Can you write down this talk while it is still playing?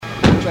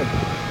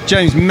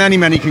James,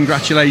 many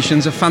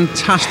congratulations. A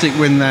fantastic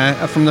win there,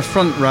 from the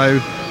front row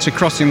to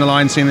crossing the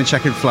line, seeing the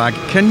checkered flag.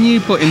 Can you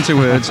put into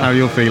words how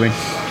you're feeling?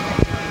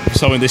 If I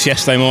told me this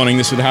yesterday morning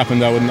this would have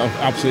happened, I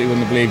absolutely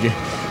wouldn't have believed you.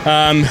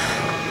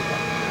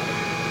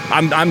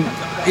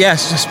 I'm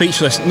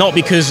speechless. Not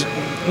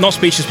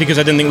speechless because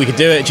I didn't think we could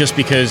do it, just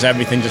because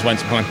everything just went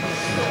to plan.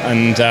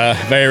 And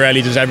very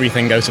rarely does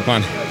everything go to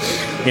plan.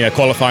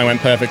 Qualifying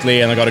went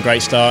perfectly, and I got a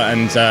great start.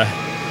 And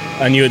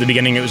I knew at the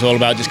beginning it was all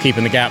about just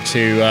keeping the gap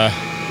to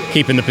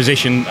keeping the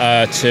position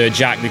to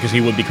Jack, because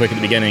he would be quick at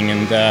the beginning,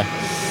 and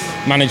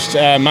managed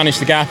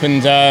the gap.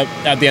 And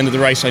at the end of the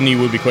race, I knew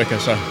we would be quicker.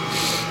 So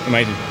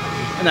amazing.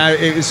 Now,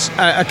 it was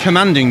a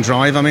commanding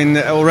drive. I mean,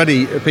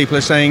 already people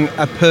are saying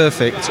a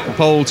perfect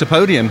pole to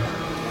podium.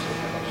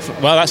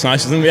 Well, that's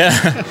nice of them.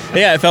 Yeah,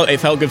 yeah. It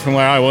felt good from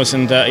where I was,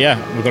 and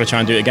we've got to try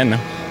and do it again now.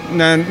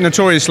 Now,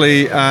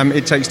 notoriously,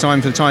 it takes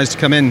time for the tyres to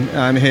come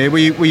in here. Were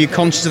you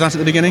conscious of that at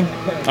the beginning?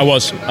 I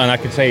was, and I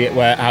could see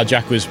how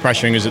Jack was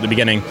pressuring us at the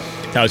beginning.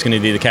 That was going to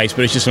be the case,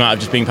 but it's just a matter of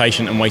just being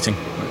patient and waiting.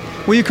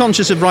 Were you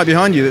conscious of right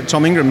behind you that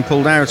Tom Ingram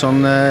pulled out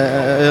on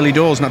early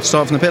doors and had to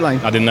start from the pit lane?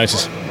 I didn't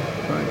notice.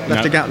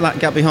 Left a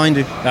gap behind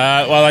you.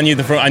 Well, I knew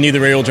the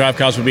real drive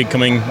cars would be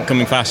coming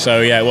fast,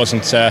 so yeah, it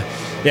wasn't.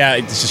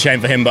 It's a shame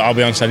for him, but I'll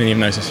be honest, I didn't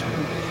even notice.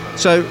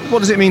 So, what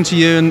does it mean to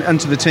you and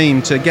to the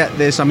team to get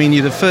this? I mean,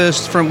 you're the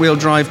first front-wheel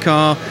drive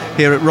car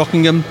here at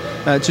Rockingham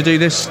to do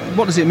this.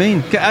 What does it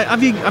mean?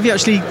 Have you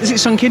actually? Is it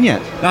sunk in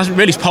yet?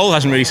 Pole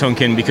hasn't really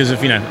sunk in because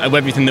of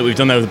everything that we've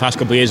done over the past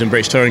couple of years in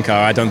British touring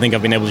car. I don't think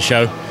I've been able to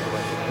show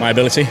my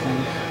ability.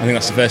 I think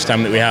that's the first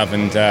time that we have,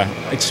 and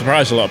it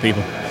surprised a lot of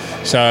people.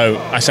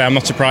 So I say I'm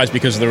not surprised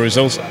because of the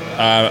results.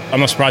 I'm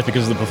not surprised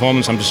because of the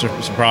performance. I'm just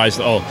surprised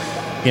that,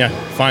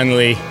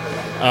 finally,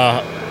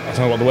 I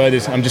don't know what the word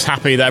is. I'm just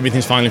happy that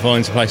everything's finally falling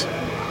into place.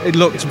 It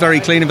looked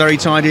very clean and very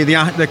tidy.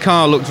 The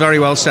car looked very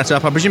well set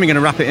up. I presume you're going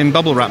to wrap it in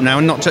bubble wrap now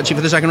and not touch it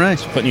for the second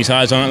race. Put new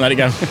tyres on it and let it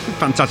go.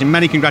 Fantastic.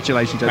 Many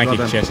congratulations. Thank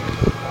you. Cheers.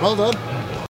 Well done.